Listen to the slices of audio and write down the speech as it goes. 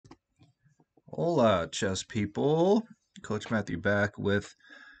Hola, chess people. Coach Matthew back with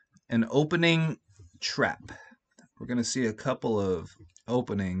an opening trap. We're going to see a couple of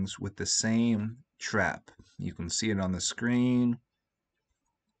openings with the same trap. You can see it on the screen.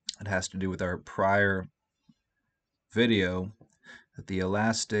 It has to do with our prior video, the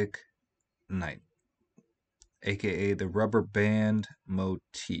elastic knight, aka the Rubberband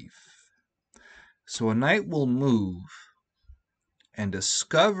Motif. So a knight will move and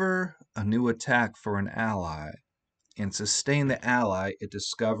discover a new attack for an ally and sustain the ally it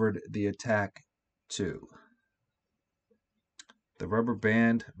discovered the attack to. The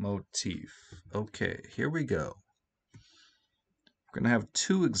Rubberband Motif. Okay, here we go. We're going to have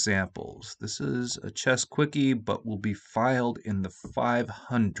two examples. This is a chess quickie, but will be filed in the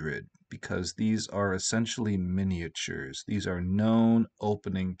 500 because these are essentially miniatures. These are known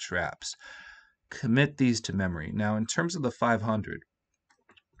opening traps. Commit these to memory. Now, in terms of the 500,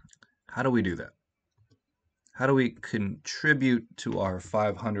 how do we do that? How do we contribute to our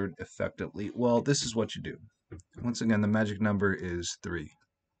 500 effectively? Well, this is what you do. Once again, the magic number is 3.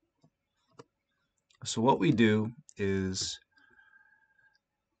 So what we do is,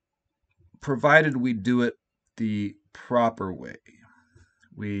 provided we do it the proper way,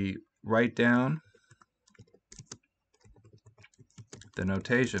 we write down the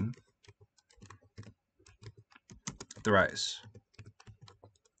notation thrice.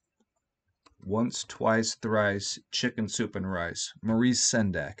 Once, twice, thrice, chicken soup and rice. Maurice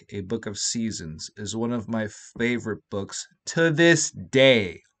Sendak, A Book of Seasons, is one of my favorite books to this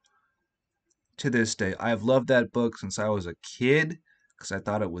day. To this day. I've loved that book since I was a kid because I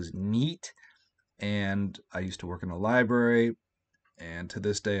thought it was neat. And I used to work in a library. And to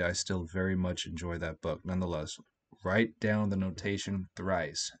this day, I still very much enjoy that book. Nonetheless, write down the notation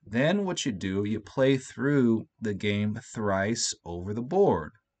thrice. Then what you do, you play through the game thrice over the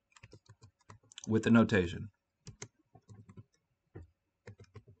board with the notation.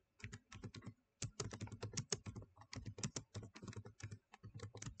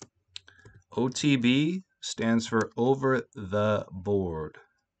 OTB stands for over the board.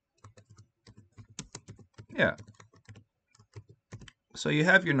 Yeah. So you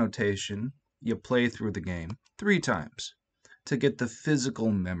have your notation, you play through the game 3 times to get the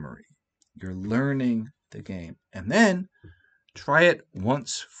physical memory. You're learning the game. And then try it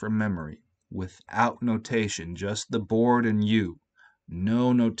once from memory without notation, just the board and you.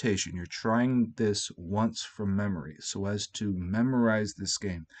 No notation. You're trying this once from memory so as to memorize this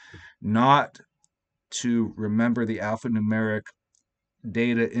game, not to remember the alphanumeric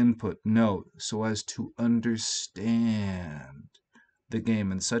data input. No, so as to understand the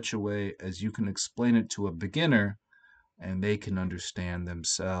game in such a way as you can explain it to a beginner and they can understand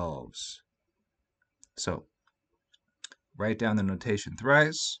themselves. So, write down the notation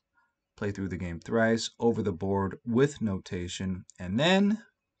thrice, play through the game thrice over the board with notation, and then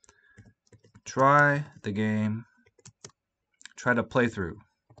try the game, try to play through.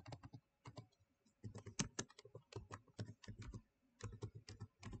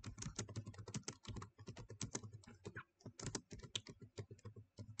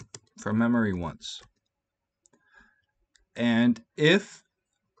 From memory once. And if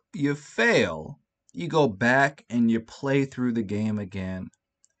you fail, you go back and you play through the game again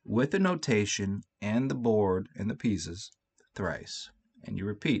with the notation and the board and the pieces thrice, and you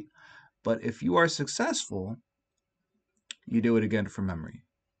repeat. But if you are successful, you do it again from memory.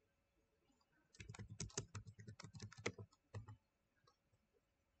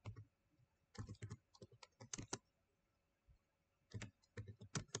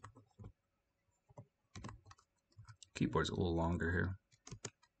 Keyboard's a little longer here.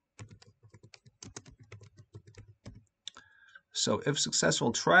 So if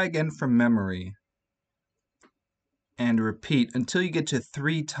successful, try again from memory and repeat until you get to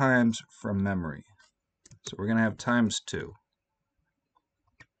 3 times from memory. So we're going to have times 2.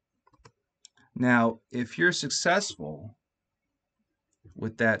 Now, if you're successful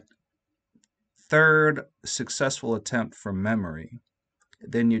with that 3rd successful attempt from memory,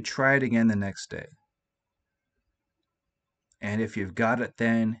 then you try it again the next day. And if you've got it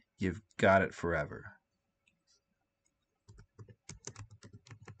then, you've got it forever.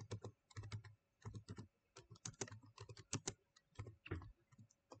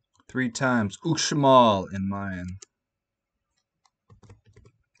 Three times. Uxmal in mine.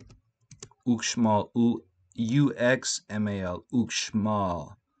 Uxmal. U-X-M-A-L.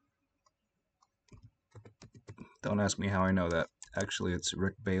 Uxmal. Don't ask me how I know that. Actually, it's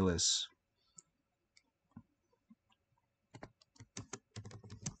Rick Bayless.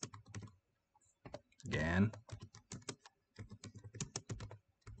 Again.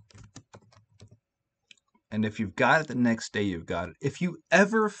 And if you've got it the next day, you've got it. If you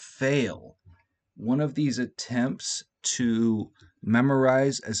ever fail one of these attempts to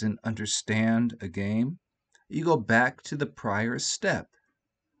memorize as in understand a game, you go back to the prior step.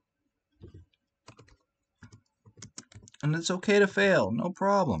 And it's okay to fail, no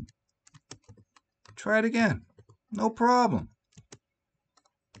problem. Try it again, no problem.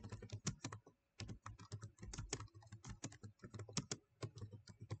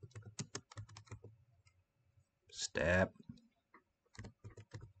 Step.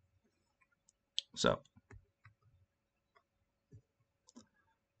 So,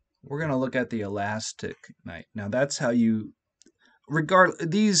 we're going to look at the elastic knight. Now, that's how you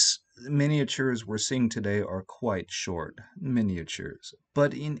these miniatures we're seeing today are quite short miniatures,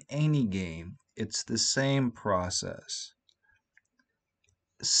 but in any game, it's the same process.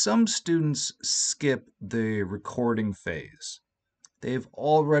 Some students skip the recording phase. They've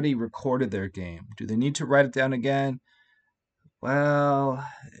already recorded their game. Do they need to write it down again? Well,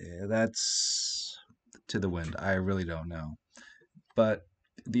 that's to the wind. I really don't know. But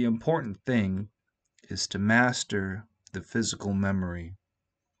the important thing is to master the physical memory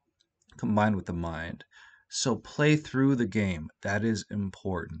combined with the mind. So play through the game. That is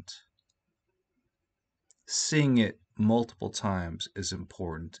important. Seeing it multiple times is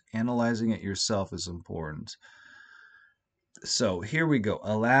important. Analyzing it yourself is important. So here we go.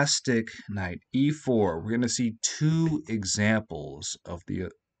 Elastic Knight, E4. We're going to see two examples of the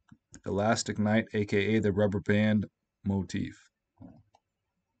Elastic Knight, aka the Rubberband Motif.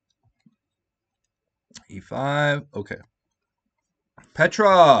 E5. Okay.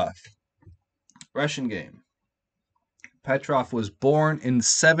 Petrov. Russian game. Petrov was born in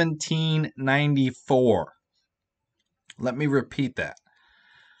 1794. Let me repeat that.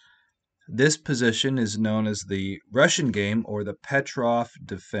 This position is known as the Russian game or the Petrov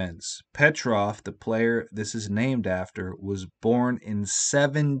defense. Petrov, the player this is named after, was born in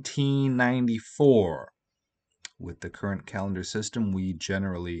 1794 with the current calendar system we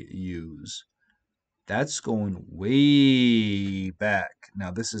generally use. That's going way back.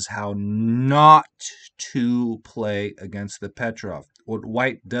 Now, this is how not to play against the Petrov. What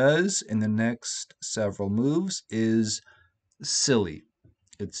white does in the next several moves is silly.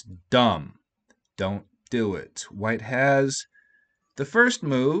 It's dumb. Don't do it. White has the first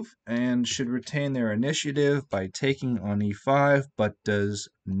move and should retain their initiative by taking on e5, but does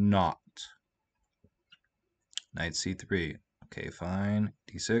not. Knight c3. Okay, fine.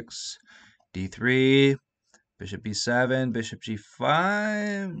 d6. d3, bishop b7, bishop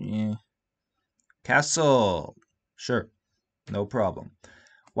g5, yeah. Castle, sure, no problem.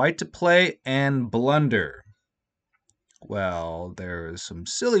 White to play and blunder. Well, there's some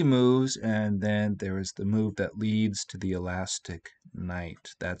silly moves, and then there is the move that leads to the elastic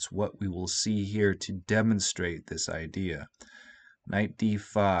knight. That's what we will see here to demonstrate this idea. Knight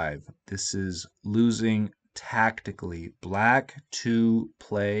d5. This is losing tactically. Black to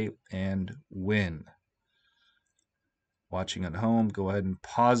play and win. Watching at home, go ahead and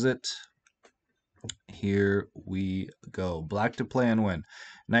pause it. Here we go. Black to play and win.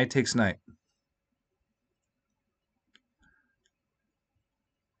 Knight takes knight.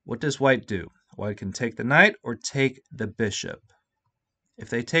 What does white do? White can take the knight or take the bishop. If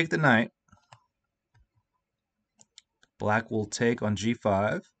they take the knight, black will take on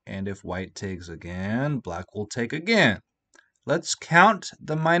g5, and if white takes again, black will take again. Let's count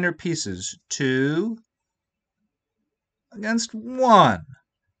the minor pieces. 2 against 1.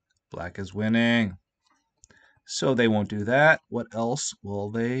 Black is winning. So they won't do that. What else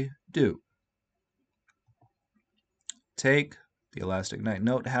will they do? Take the elastic knight.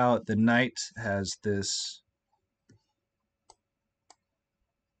 Note how the knight has this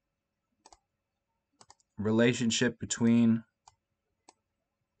relationship between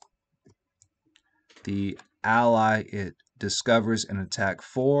the ally it discovers an attack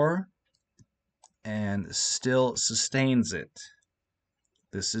for and still sustains it.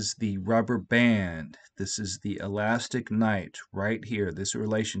 This is the rubber band. This is the elastic knight right here. This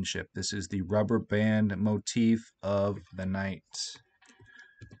relationship. This is the rubber band motif of the knight.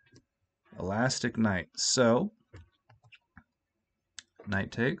 Elastic knight. So,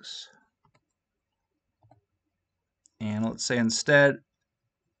 knight takes. And let's say instead,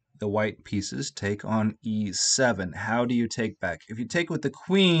 the white pieces take on e7. How do you take back? If you take with the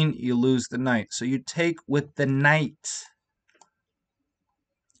queen, you lose the knight. So you take with the knight.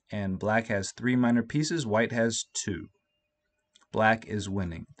 And black has 3 minor pieces, white has 2. Black is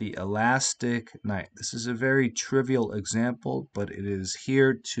winning. The elastic knight. This is a very trivial example, but it is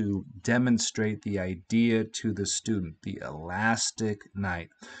here to demonstrate the idea to the student. The elastic knight.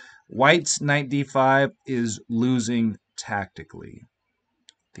 White's knight d5 is losing tactically.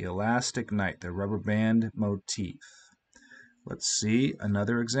 The elastic knight, the Rubberband Motif. Let's see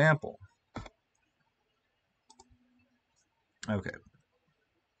another example. Okay.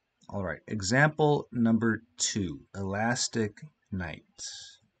 All right. Example number 2, elastic knight.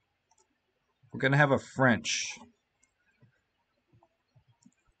 We're going to have a French.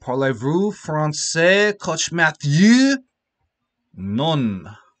 Parlez-vous français, Coach Mathieu?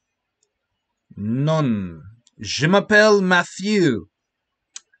 Non. Non. Je m'appelle Mathieu.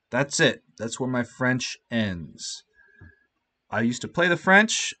 That's it. That's where my French ends. I used to play the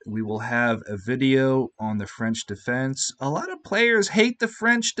French. We will have a video on the French defense. A lot of players hate the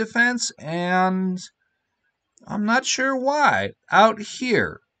French defense, and I'm not sure why. Out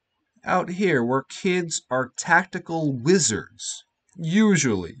here where kids are tactical wizards,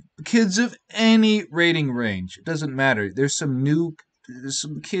 usually kids of any rating range, it doesn't matter. There's some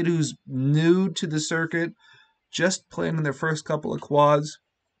kid who's new to the circuit, just playing in their first couple of quads,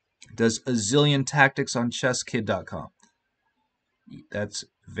 does a zillion tactics on chesskid.com. That's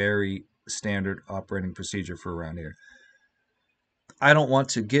very standard operating procedure for around here. I don't want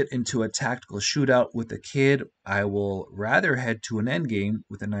to get into a tactical shootout with a kid. I will rather head to an endgame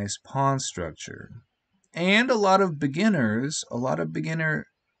with a nice pawn structure. And a lot of beginner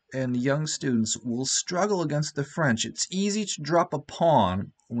and young students will struggle against the French. It's easy to drop a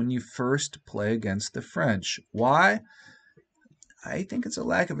pawn when you first play against the French. Why? I think it's a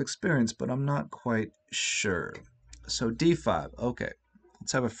lack of experience, but I'm not quite sure. So d5. Okay.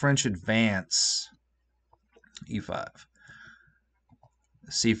 Let's have a French advance. e5.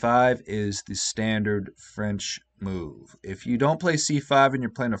 c5 is the standard French move. If you don't play c5 and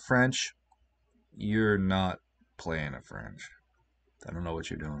you're playing a French, you're not playing a French. I don't know what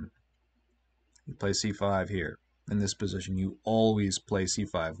you're doing. You play c5 here. In this position, you always play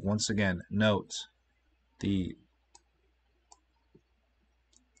c5. Once again, note the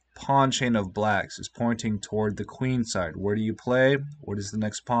pawn chain of blacks is pointing toward the queen side. Where do you play? Where does the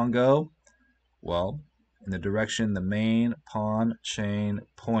next pawn go? Well, in the direction the main pawn chain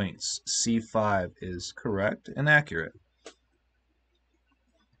points. c5 is correct and accurate.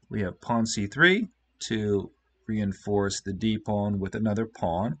 We have pawn c3 to reinforce the d pawn with another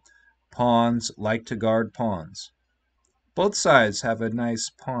pawn. Pawns like to guard pawns. Both sides have a nice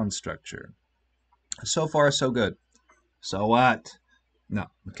pawn structure. So far, so good. So what? No,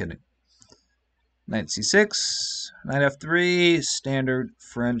 I'm kidding. Knight c6, knight f3, standard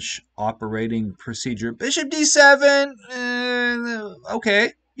French operating procedure. Bishop d7,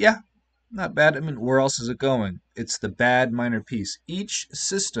 okay, yeah, not bad. I mean, where else is it going? It's the bad minor piece. Each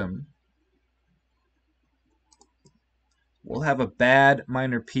system will have a bad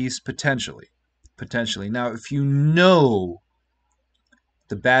minor piece potentially. Now, if you know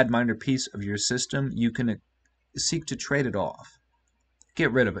the bad minor piece of your system, you can seek to trade it off.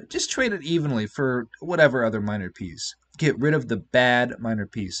 Get rid of it. Just trade it evenly for whatever other minor piece. Get rid of the bad minor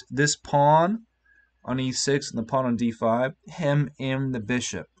piece. This pawn on e6 and the pawn on d5 hem in the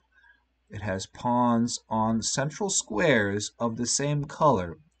bishop. It has pawns on central squares of the same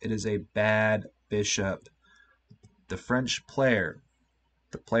color. It is a bad bishop. The French player,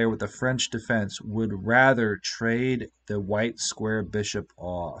 the player with the French defense, would rather trade the white square bishop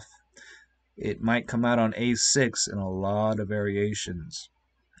off. It might come out on a6 in a lot of variations.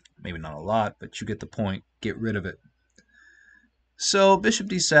 Maybe not a lot, but you get the point. Get rid of it. So bishop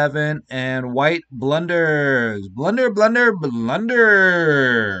d7 and white blunders. Blunder, blunder,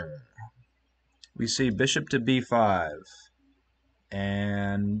 blunder. We see bishop to b5.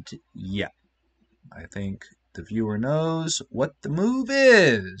 And yeah, I think the viewer knows what the move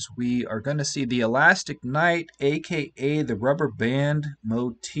is. We are going to see the elastic knight, aka the Rubberband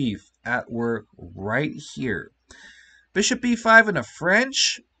Motif, at work right here. Bishop b5 in a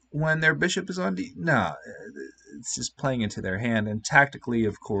French when their bishop is on d. No, it's just playing into their hand. And tactically,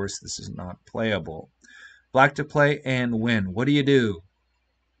 of course, this is not playable. Black to play and win. What do?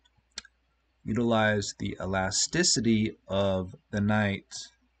 Utilize the elasticity of the knight.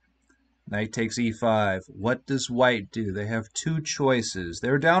 Knight takes e5. What does white do? They have two choices.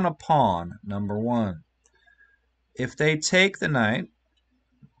 They're down a pawn, number one. If they take the knight,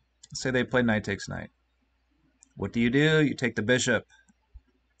 say they play knight takes knight. What do? You take the bishop.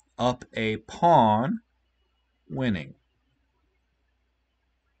 Up a pawn, winning.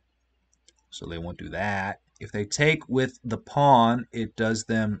 So they won't do that. If they take with the pawn, it does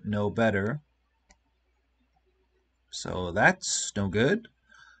them no better. So that's no good.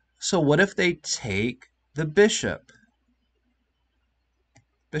 So what if they take the bishop?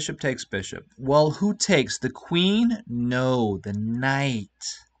 Bishop takes bishop. Well, who takes? The queen? No, the knight.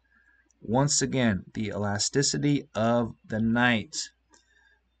 Once again, the elasticity of the knight.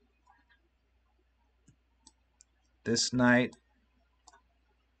 This knight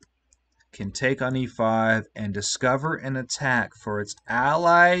can take on e5 and discover an attack for its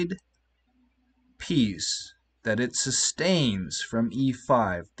allied piece that it sustains from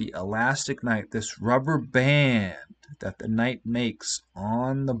e5. The elastic knight, this rubber band that the knight makes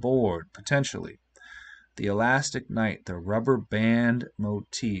on the board, potentially. The elastic knight, the rubber band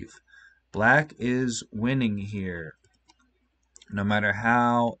motif. Black is winning here, no matter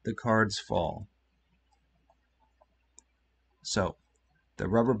how the cards fall. So, the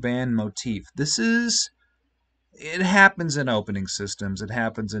rubber band motif. It happens in opening systems. It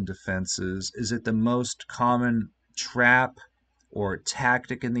happens in defenses. Is it the most common trap or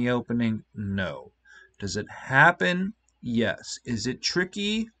tactic in the opening? No. Does it happen? Yes. Is it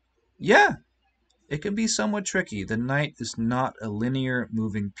tricky? Yeah. It can be somewhat tricky. The knight is not a linear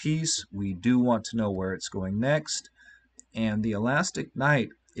moving piece. We do want to know where it's going next. And the elastic knight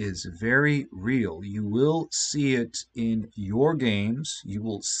is very real. You will see it in your games. You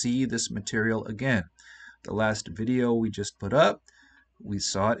will see this material again. The last video we just put up, we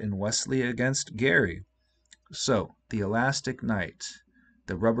saw it in Wesley against Gary. So, the elastic knight,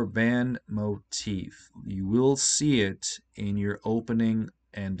 the rubber band motif, you will see it in your opening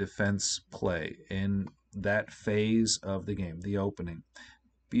and defense play in that phase of the game, the opening.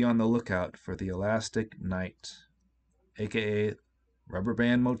 Be on the lookout for the elastic knight, aka rubber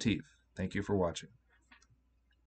band motif. Thank you for watching.